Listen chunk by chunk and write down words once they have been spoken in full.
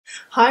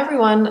Hi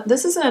everyone,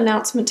 this is an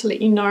announcement to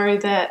let you know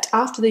that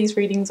after these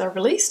readings are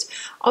released,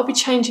 I'll be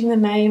changing the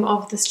name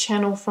of this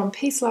channel from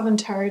Peace, Love and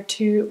Tarot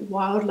to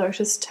Wild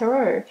Lotus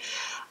Tarot.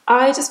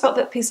 I just felt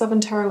that Peace, Love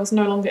and Tarot was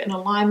no longer in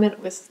alignment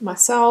with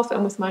myself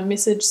and with my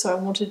message, so I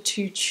wanted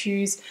to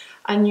choose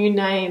a new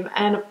name.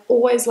 And I've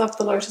always loved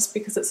the lotus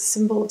because it's a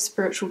symbol of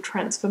spiritual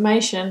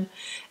transformation,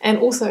 and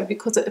also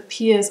because it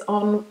appears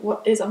on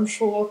what is, I'm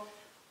sure,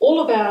 all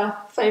of our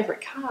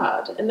favourite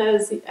card, and that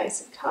is the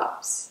Ace of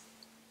Cups.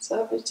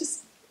 So if we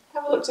just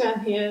have a look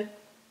down here,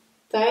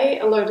 they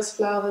are lotus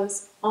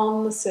flowers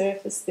on the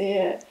surface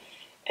there.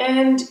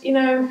 And, you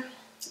know,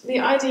 the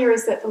idea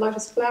is that the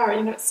lotus flower,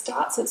 it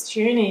starts its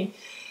journey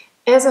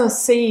as a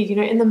seed,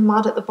 in the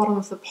mud at the bottom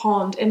of the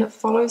pond, and it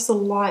follows the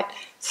light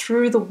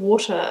through the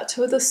water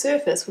to the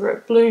surface where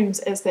it blooms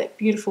as that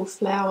beautiful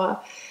flower.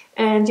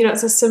 And,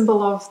 it's a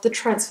symbol of the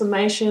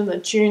transformation, the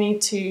journey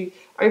to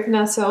open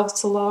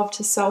ourselves to love,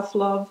 to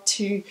self-love,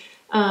 to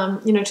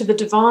the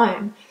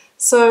divine.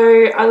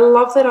 So I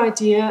love that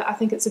idea. I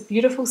think it's a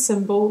beautiful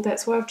symbol.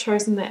 That's why I've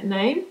chosen that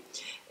name.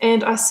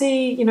 And I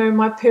see,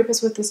 my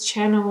purpose with this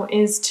channel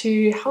is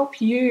to help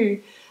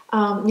you,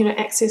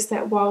 access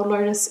that wild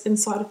lotus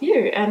inside of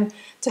you and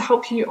to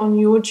help you on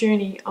your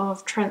journey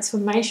of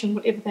transformation,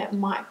 whatever that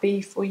might be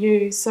for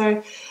you.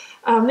 So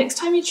next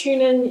time you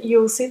tune in,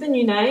 you'll see the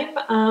new name.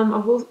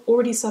 I've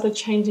already started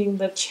changing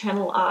the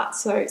channel art,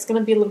 so it's going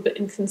to be a little bit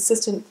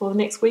inconsistent for the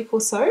next week or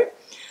so.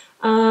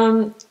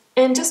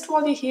 And just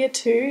while you're here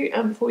too,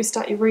 before we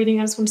start your reading,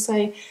 I just want to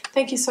say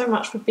thank you so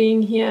much for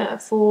being here,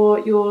 for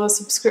your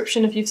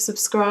subscription if you've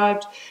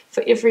subscribed,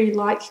 for every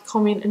like,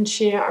 comment and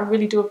share. I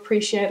really do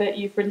appreciate it.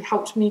 You've really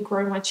helped me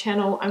grow my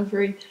channel. I'm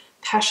very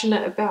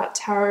passionate about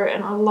tarot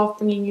and I love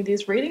bringing you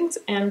these readings,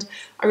 and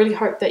I really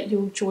hope that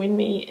you'll join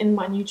me in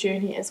my new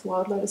journey as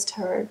Wild Lotus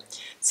Tarot.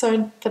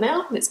 So for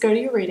now, let's go to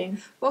your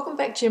reading. Welcome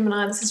back,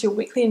 Gemini. This is your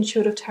weekly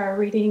intuitive tarot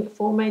reading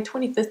for May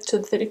 25th to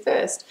the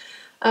 31st.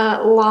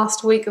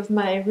 Last week of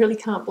May. Really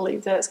can't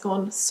believe that it's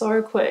gone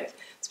so quick.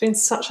 It's been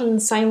such an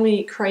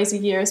insanely crazy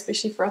year,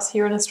 especially for us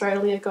here in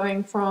Australia,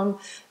 going from,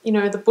 the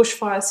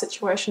bushfire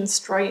situation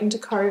straight into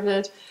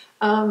COVID.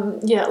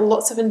 Yeah,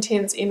 lots of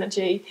intense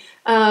energy.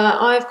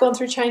 I've gone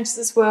through changes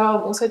as well.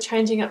 I'm also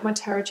changing up my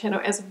tarot channel,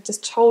 as I've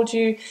just told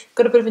you.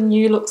 Got a bit of a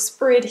new look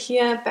spread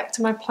here, back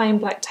to my plain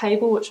black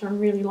table, which I'm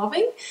really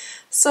loving.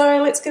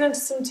 So let's get into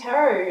some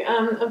tarot.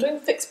 I'm doing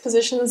fixed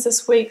positions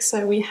this week,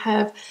 so we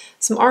have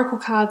some oracle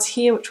cards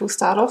here, which we'll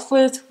start off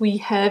with. We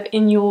have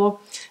in your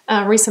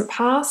recent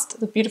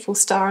past, the beautiful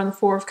Star and the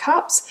Four of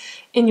Cups.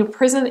 In your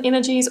present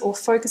energies or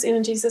focus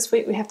energies this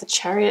week, we have the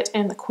Chariot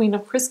and the Queen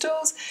of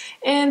Crystals.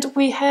 And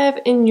we have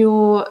in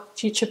your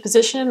future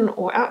position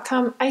or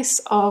outcome, Ace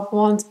of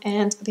Wands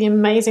and the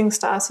amazing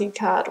Starseed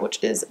card,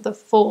 which is the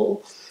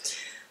Fool.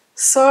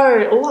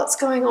 So lots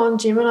going on,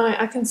 Gemini.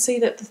 I can see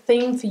that the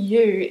theme for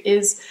you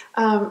is,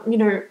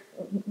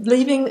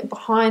 leaving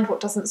behind what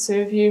doesn't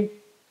serve you,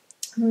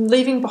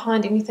 leaving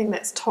behind anything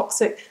that's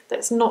toxic,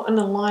 that's not in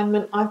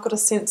alignment. I've got a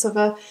sense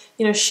of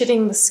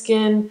shedding the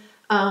skin,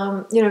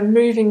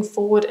 moving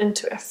forward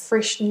into a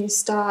fresh new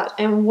start.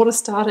 And what a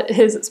start it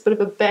is. It's a bit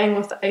of a bang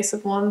with the Ace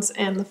of Wands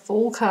and the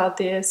Fool card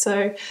there.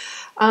 So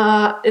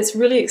it's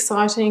really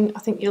exciting. I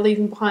think you're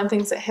leaving behind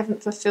things that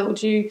haven't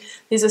fulfilled you.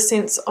 There's a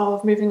sense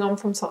of moving on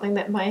from something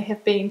that may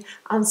have been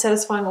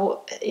unsatisfying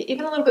or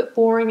even a little bit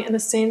boring in a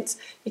sense.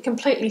 You're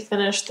completely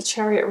finished. The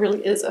Chariot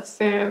really is a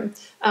firm,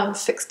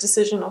 fixed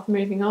decision of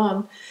moving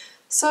on.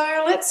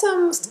 So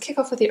let's kick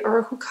off with the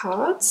oracle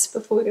cards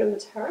before we go to the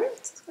tarot.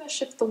 So I'm going to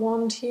shift the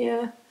wand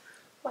here.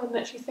 I don't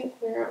actually think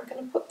where I'm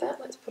going to put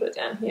that. Let's put it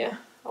down here.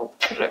 I'll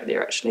put it over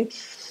there actually.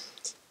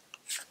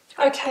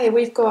 Okay,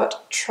 we've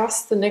got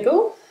Trust the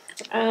Niggle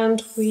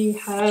and we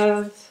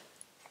have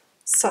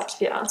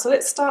Sattva. So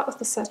let's start with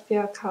the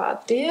Sattva card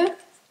there,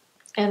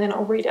 and then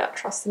I'll read out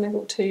Trust the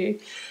Niggle to you.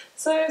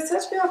 So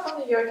Sattva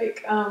from the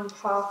Yogic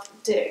Path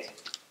deck.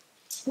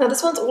 Now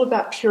this one's all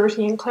about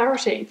purity and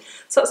clarity.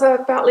 So it's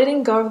about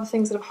letting go of the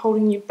things that are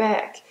holding you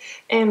back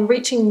and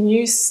reaching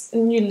new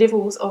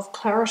levels of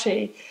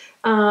clarity.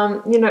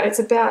 It's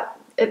about,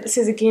 it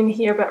says again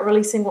here about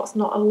releasing what's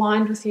not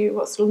aligned with you,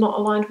 what's not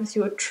aligned with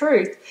your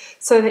truth,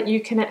 so that you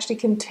can actually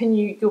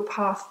continue your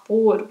path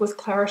forward with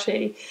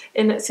clarity.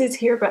 And it says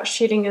here about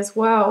shedding as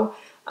well.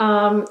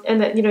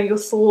 And that your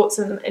thoughts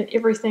and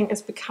everything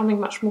is becoming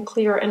much more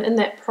clearer, and in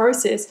that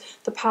process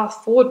the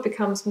path forward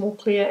becomes more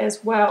clear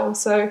as well.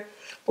 So I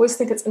always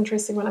think it's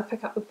interesting when I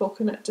pick up the book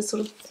and it just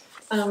sort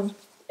of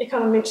it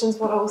kind of mentions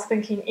what I was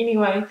thinking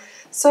anyway.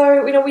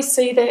 So we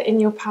see that in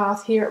your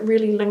path here it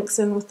really links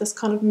in with this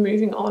kind of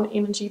moving on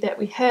energy that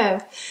we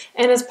have,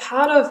 and as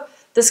part of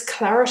this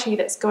clarity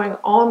that's going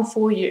on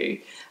for you,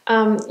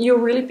 you're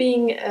really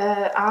being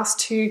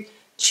asked to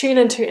tune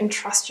into and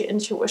trust your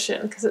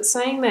intuition, because it's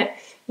saying that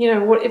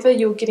whatever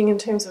you're getting in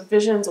terms of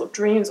visions or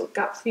dreams or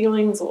gut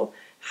feelings or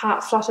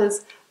heart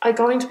flutters are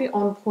going to be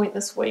on point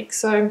this week.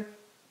 So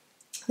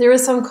there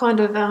is some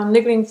kind of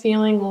niggling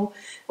feeling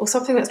or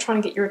something that's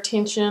trying to get your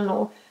attention,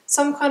 or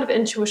some kind of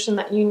intuition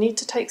that you need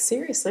to take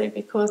seriously,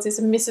 because there's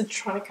a message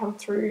trying to come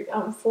through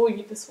for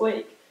you this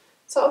week.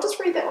 So I'll just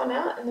read that one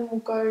out and then we'll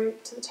go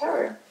to the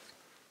tarot.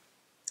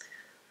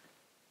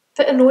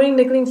 The annoying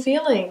niggling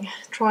feeling,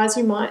 try as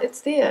you might,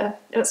 it's there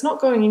and it's not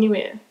going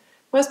anywhere.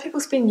 Most people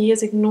spend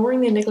years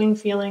ignoring their niggling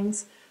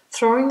feelings,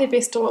 throwing their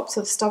best dollops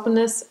of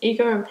stubbornness,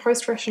 ego and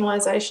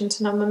post-rationalization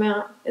to numb them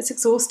out. It's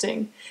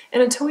exhausting,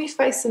 and until you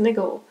face the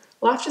niggle,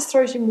 life just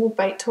throws you more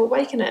bait to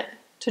awaken it,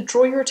 to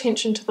draw your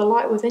attention to the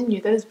light within you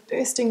that is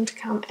bursting to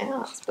come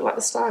out. It's a bit like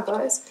the star,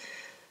 guys.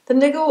 The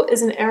niggle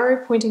is an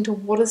arrow pointing to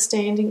what is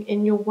standing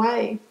in your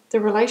way, the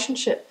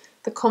relationship,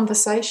 the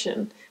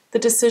conversation, the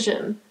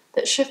decision,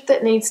 that shift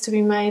that needs to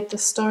be made, the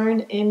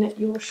stone in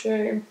your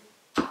shoe.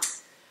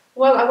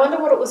 Well, I wonder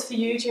what it was for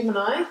you,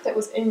 Gemini, that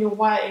was in your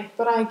way,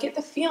 but I get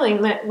the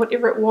feeling that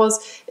whatever it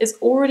was is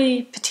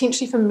already,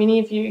 potentially for many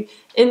of you,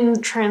 in the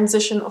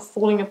transition of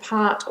falling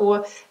apart,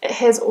 or it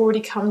has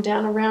already come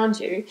down around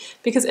you,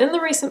 because in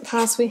the recent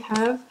past we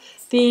have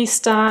the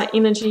star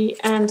energy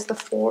and the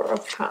Four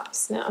of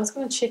Cups. Now, I'm just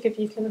going to check if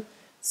you can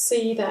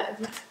see that.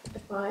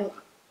 If I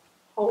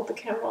hold the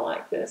camera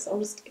like this, I'll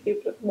just give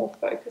you a bit more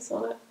focus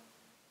on it.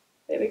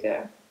 There we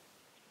go.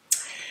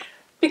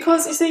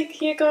 Because you see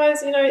here,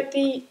 guys, you know,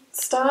 the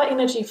star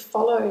energy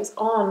follows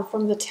on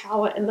from the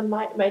Tower and the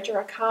Major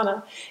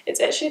Arcana. It's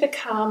actually the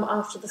calm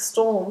after the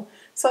storm.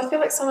 So I feel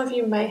like some of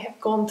you may have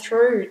gone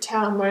through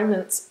Tower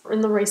moments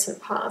in the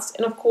recent past.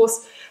 And of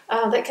course,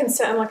 that can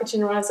sound like a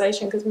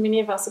generalization, because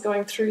many of us are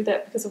going through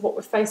that because of what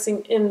we're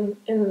facing in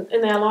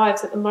our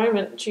lives at the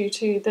moment due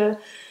to the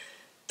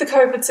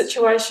COVID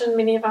situation.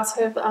 Many of us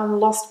have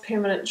lost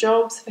permanent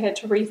jobs, have had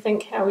to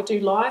rethink how we do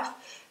life,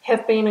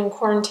 have been in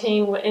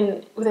quarantine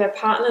with our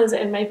partners,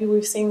 and maybe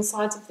we've seen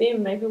sides of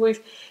them. Maybe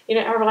we've, you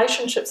know, our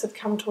relationships have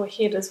come to a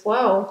head as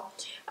well.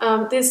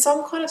 There's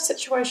some kind of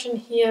situation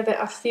here that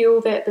I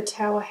feel that the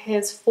Tower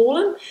has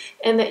fallen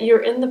and that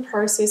you're in the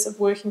process of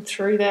working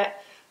through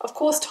that. Of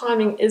course,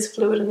 timing is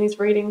fluid in these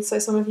readings, so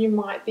some of you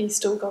might be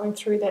still going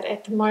through that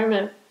at the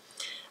moment.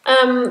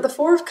 The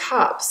Four of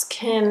Cups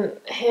can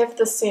have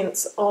the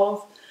sense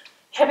of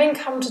having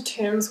come to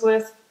terms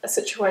with a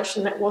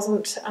situation that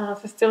wasn't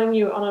fulfilling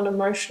you on an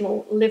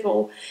emotional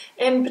level,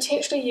 and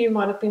potentially you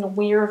might have been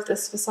aware of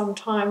this for some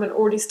time and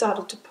already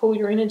started to pull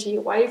your energy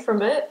away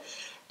from it,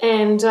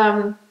 and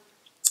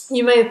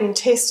you may have been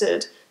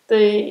tested.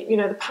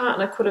 The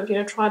partner could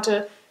have tried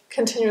to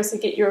continuously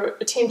get your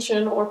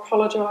attention or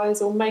apologize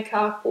or make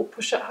up or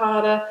push it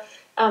harder.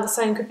 The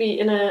same could be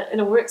in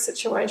a work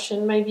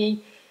situation.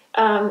 Maybe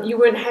you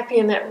weren't happy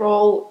in that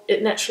role,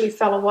 it naturally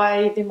fell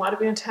away, there might have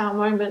been a Tower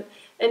moment.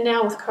 And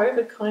now with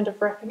COVID kind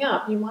of wrapping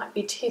up, you might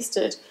be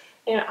tested.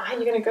 Are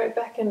you going to go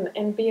back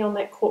and be on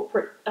that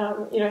corporate,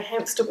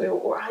 hamster wheel,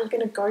 or are you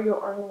going to go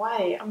your own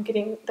way? I'm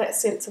getting that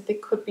sense that there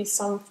could be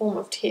some form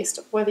of test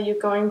of whether you're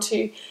going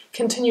to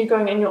continue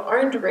going in your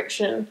own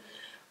direction,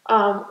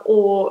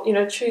 or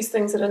choose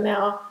things that are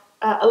now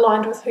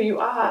aligned with who you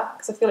are,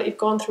 because I feel like you've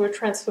gone through a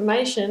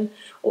transformation,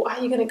 or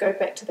are you going to go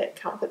back to that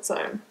comfort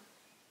zone?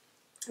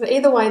 But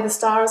either way, the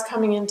star is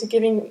coming in to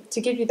give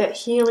you that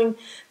healing,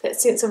 that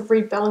sense of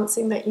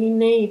rebalancing that you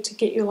need to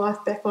get your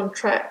life back on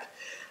track.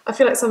 I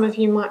feel like some of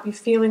you might be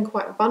feeling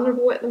quite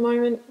vulnerable at the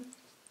moment.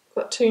 I've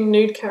got two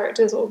nude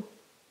characters, or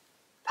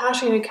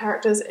partially nude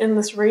characters, in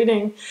this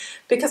reading,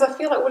 because I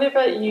feel like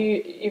whatever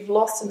you've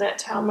lost in that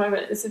Tower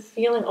moment is a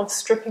feeling of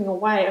stripping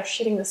away, of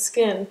shedding the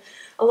skin.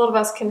 A lot of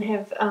us can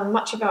have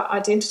much of our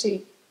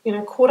identity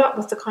caught up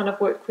with the kind of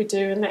work we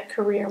do in that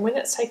career, and when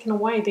that's taken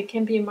away, there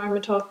can be a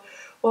moment of,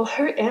 well,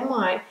 who am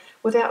I,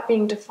 without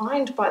being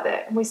defined by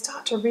that? And we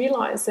start to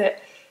realise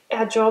that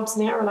our jobs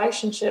and our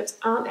relationships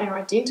aren't our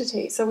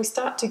identity. So we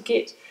start to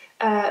get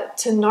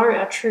to know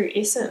our true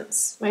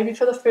essence, maybe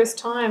for the first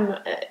time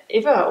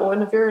ever, or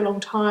in a very long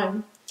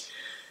time.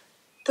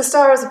 The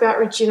star is about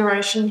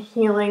regeneration,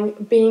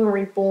 healing, being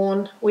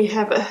reborn. We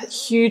have a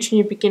huge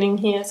new beginning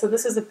here. So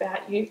this is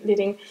about you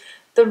letting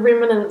the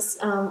remnants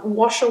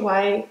wash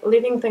away,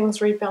 letting things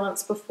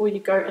rebalance before you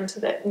go into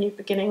that new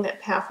beginning,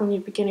 that powerful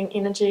new beginning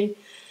energy.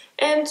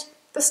 And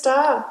the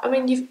star, I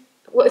mean,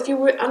 if you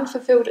were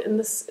unfulfilled in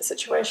this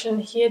situation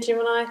here,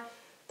 Gemini,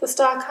 the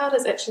star card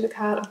is actually the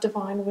card of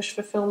divine wish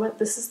fulfillment.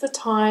 This is the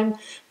time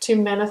to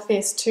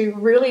manifest, to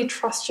really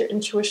trust your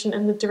intuition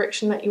in the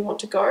direction that you want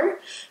to go,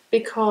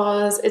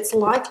 because it's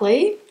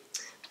likely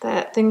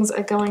that things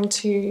are going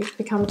to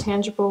become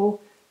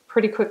tangible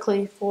pretty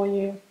quickly for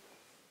you.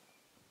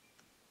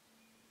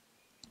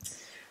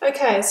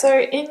 Okay,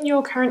 so in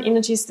your current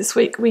energies this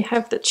week, we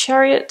have the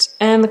Chariot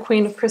and the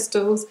Queen of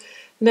Crystals.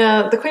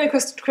 Now, the Queen of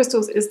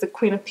Crystals is the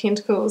Queen of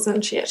Pentacles,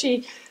 and she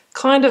actually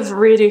kind of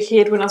reared her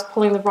head when I was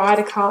pulling the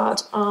Rider card,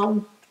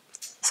 so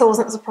I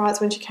wasn't surprised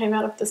when she came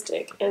out of this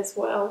deck as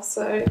well.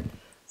 So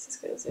let's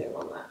just go zoom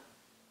on that.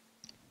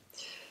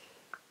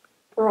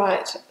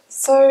 Right,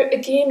 so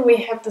again we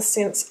have the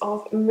sense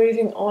of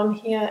moving on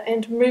here,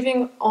 and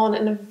moving on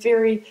in a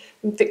very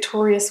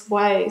victorious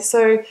way.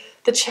 So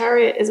the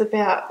Chariot is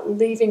about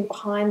leaving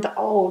behind the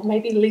old,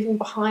 maybe leaving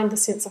behind the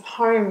sense of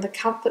home, the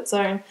comfort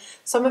zone.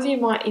 Some of you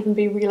might even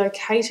be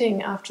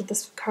relocating after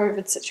this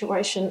COVID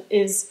situation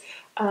is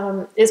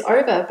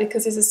over,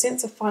 because there's a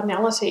sense of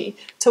finality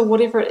to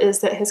whatever it is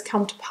that has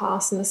come to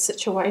pass in this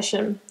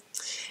situation.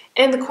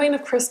 And the Queen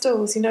of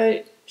Crystals, you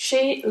know,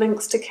 she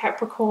links to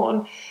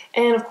Capricorn,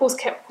 and of course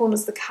Capricorn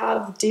is the card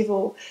of the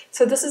devil.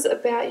 So this is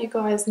about you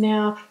guys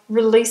now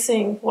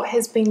releasing what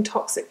has been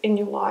toxic in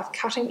your life,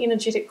 cutting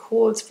energetic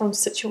cords from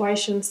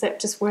situations that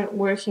just weren't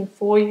working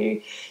for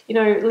you, you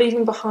know,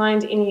 leaving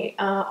behind any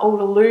old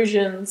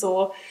illusions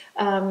or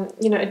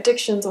you know,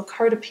 addictions or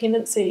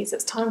codependencies.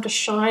 It's time to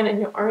shine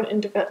in your own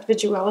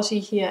individuality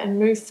here and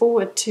move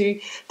forward to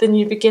the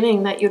new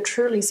beginning that you're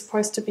truly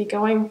supposed to be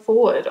going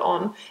forward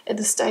on at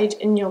this stage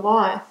in your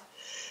life.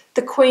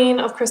 The Queen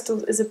of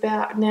Crystals is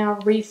about now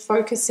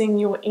refocusing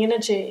your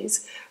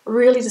energies,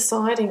 really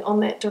deciding on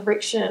that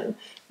direction,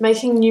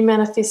 making new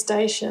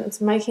manifestations,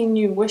 making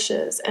new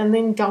wishes, and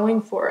then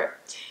going for it.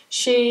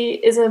 She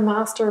is a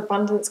master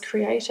abundance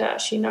creator.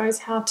 She knows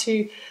how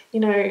to, you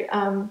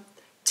know,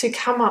 to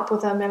come up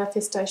with a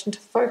manifestation, to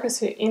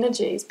focus her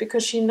energies,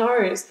 because she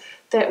knows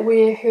that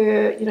where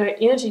her, you know,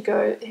 energy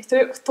goes,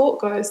 her thought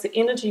goes, the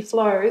energy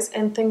flows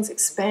and things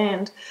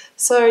expand.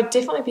 So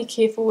definitely be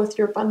careful with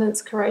your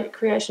abundance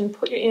creation.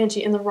 Put your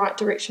energy in the right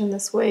direction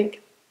this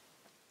week.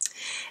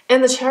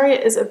 And the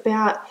Chariot is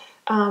about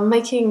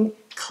making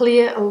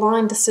clear,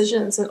 aligned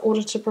decisions in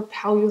order to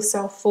propel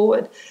yourself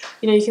forward.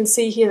 You know, you can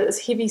see here that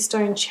this heavy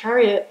stone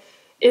chariot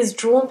is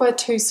drawn by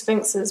two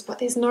sphinxes, but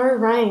there's no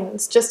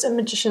reins, just a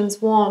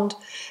magician's wand.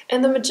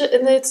 And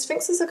the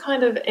sphinxes are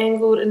kind of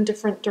angled in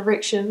different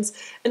directions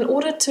in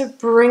order to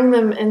bring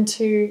them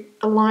into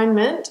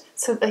alignment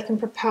so that they can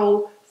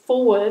propel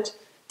forward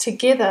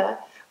together.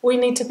 We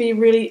need to be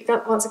really,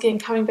 once again,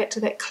 coming back to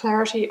that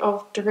clarity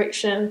of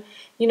direction,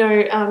 you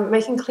know,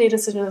 making clear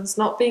decisions,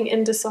 not being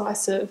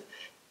indecisive,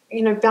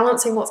 you know,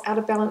 balancing what's out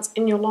of balance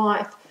in your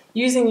life.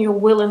 Using your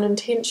will and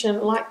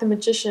intention like the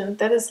magician,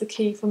 that is the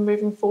key for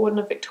moving forward in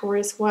a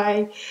victorious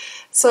way.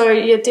 So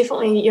yeah,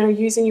 definitely, you know,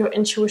 using your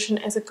intuition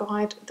as a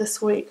guide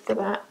this week for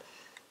that.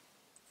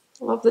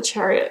 Love the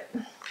Chariot.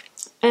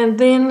 And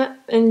then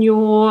in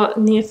your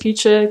near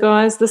future,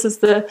 guys, this is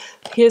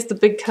here's the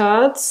big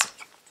cards.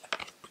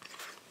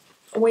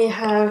 We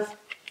have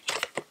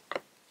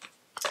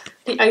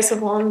the Ace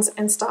of Wands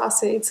and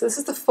Starseed. So this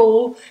is the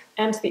Fool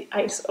and the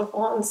Ace of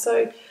Wands.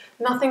 So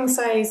nothing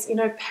says, you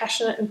know,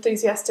 passionate,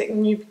 enthusiastic,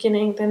 new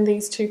beginning than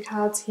these two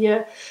cards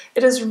here.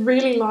 It is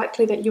really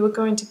likely that you are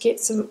going to get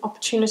some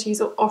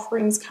opportunities or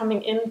offerings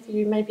coming in for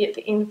you, maybe at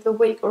the end of the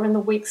week or in the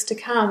weeks to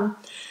come.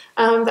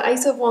 The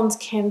Ace of Wands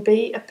can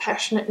be a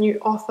passionate new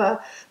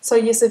offer. So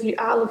yes, if you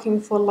are looking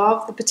for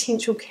love, the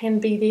potential can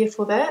be there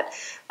for that.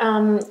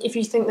 If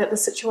you think that the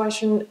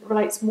situation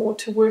relates more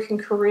to work and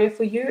career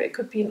for you, it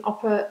could be an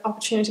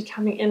opportunity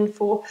coming in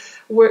for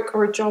work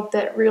or a job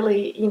that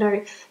really, you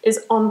know,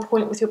 is on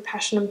point with your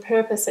passion and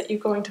purpose, that you're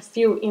going to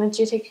feel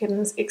energetic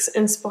and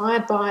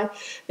inspired by.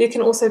 There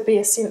can also be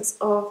a sense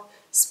of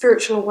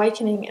spiritual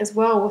awakening as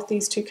well with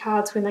these two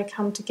cards when they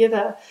come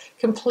together,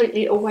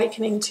 completely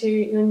awakening to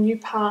your new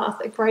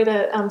path, a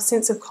greater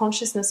sense of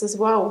consciousness as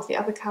well with the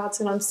other cards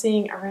that I'm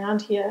seeing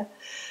around here.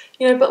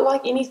 You know, but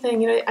like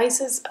anything, you know,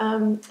 aces,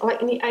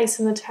 like any ace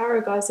in the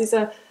tarot, guys, these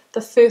are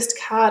the first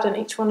card in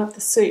each one of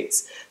the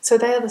suits. So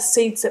they are the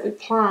seeds that we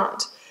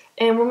plant.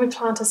 And when we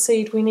plant a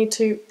seed, we need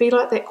to be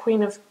like that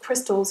Queen of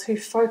Crystals who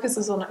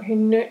focuses on it, who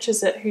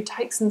nurtures it, who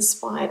takes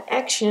inspired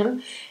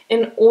action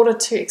in order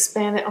to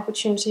expand that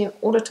opportunity, in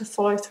order to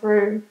follow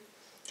through.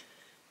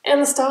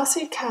 And the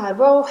Starseed card,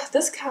 well,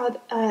 this card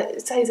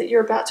says that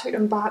you're about to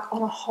embark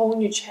on a whole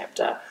new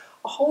chapter,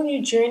 a whole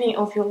new journey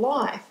of your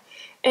life.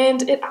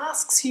 And it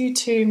asks you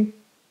to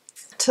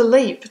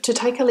leap, to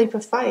take a leap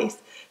of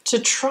faith, to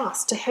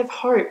trust, to have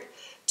hope,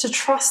 to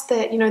trust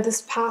that, you know,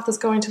 this path is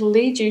going to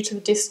lead you to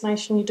the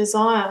destination you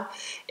desire,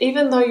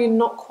 even though you're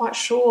not quite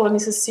sure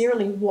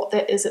necessarily what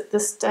that is at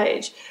this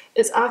stage.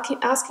 It's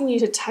asking you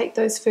to take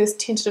those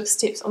first tentative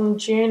steps on the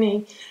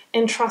journey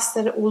and trust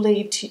that it will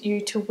lead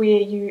you to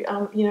where you,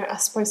 you know, are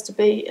supposed to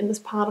be in this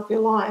part of your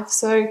life.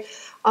 So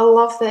I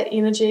love that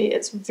energy.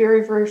 It's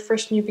very, very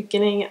fresh new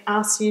beginning. It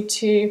asks you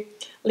to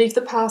leave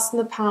the past in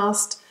the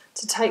past,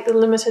 to take the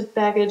limited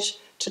baggage,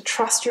 to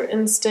trust your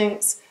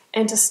instincts,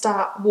 and to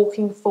start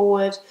walking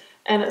forward.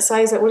 And it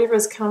says that whatever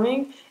is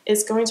coming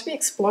is going to be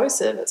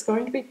explosive, it's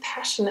going to be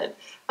passionate.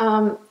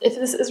 If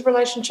this is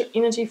relationship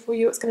energy for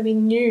you, it's going to be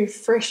new,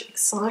 fresh,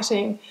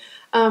 exciting.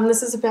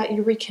 This is about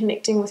you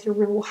reconnecting with your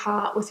real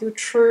heart, with your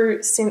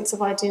true sense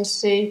of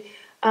identity.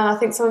 I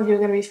think some of you are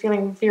going to be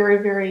feeling very,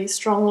 very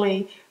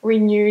strongly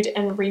renewed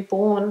and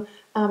reborn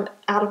out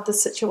of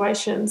this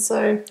situation.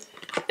 So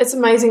it's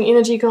amazing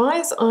energy,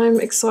 guys. I'm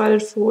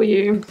excited for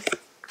you.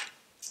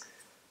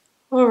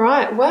 All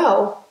right,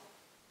 well,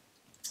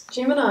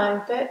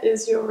 Gemini, that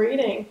is your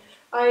reading.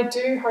 I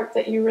do hope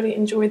that you really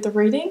enjoyed the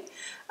reading.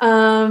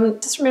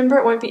 Just remember,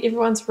 it won't be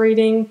everyone's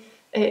reading.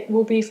 It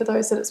will be for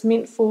those that it's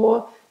meant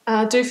for.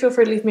 Do feel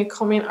free to leave me a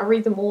comment. I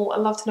read them all. I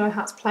love to know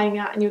how it's playing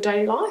out in your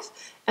daily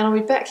life. And I'll be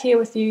back here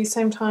with you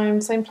same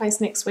time, same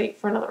place next week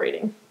for another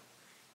reading.